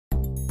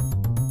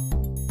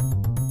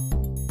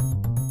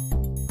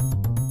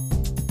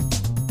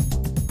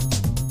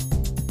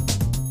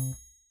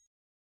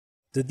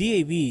The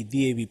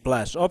DAB/DAB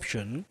Plus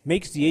option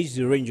makes the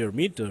HD Ranger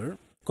meter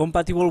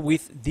compatible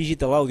with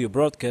digital audio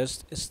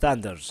broadcast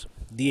standards,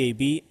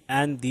 DAB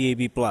and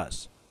DAB+.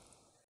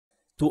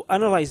 To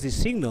analyze these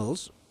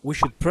signals, we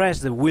should press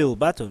the wheel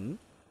button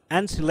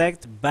and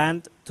select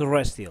Band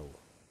Terrestrial.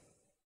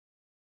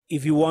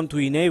 If you want to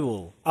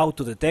enable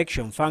auto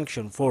detection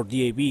function for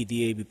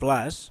DAB/DAB+,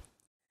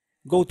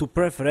 go to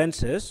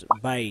Preferences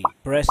by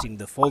pressing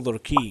the folder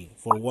key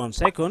for 1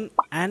 second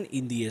and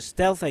in the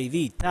Stealth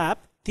ID tab,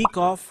 tick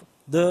off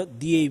the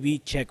DAB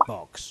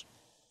checkbox.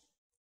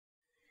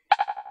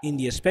 In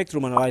the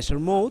Spectrum Analyzer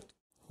mode,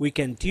 we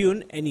can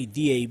tune any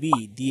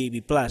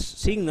DAB/DAB+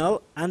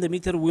 signal and the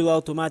meter will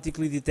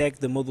automatically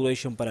detect the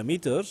modulation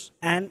parameters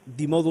and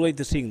demodulate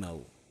the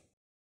signal.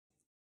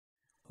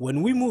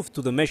 When we move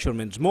to the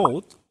Measurements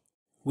mode,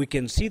 we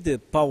can see the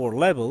power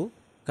level,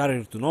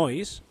 carrier to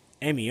noise,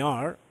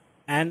 MER,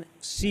 and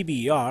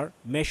CBR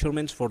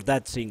measurements for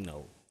that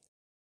signal.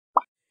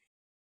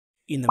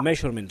 In the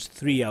Measurements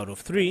 3 out of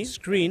 3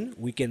 screen,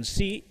 we can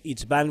see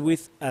its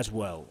bandwidth as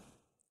well.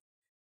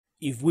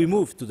 If we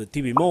move to the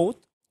TV mode,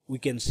 we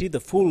can see the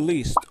full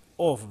list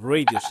of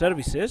radio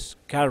services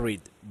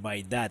carried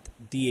by that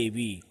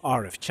DAB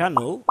RF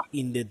channel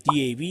in the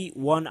DAB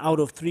 1 out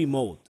of 3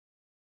 mode,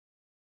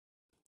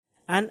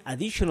 and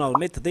additional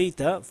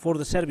metadata for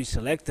the service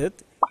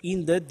selected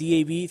in the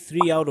DAB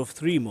 3 out of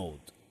 3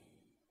 mode.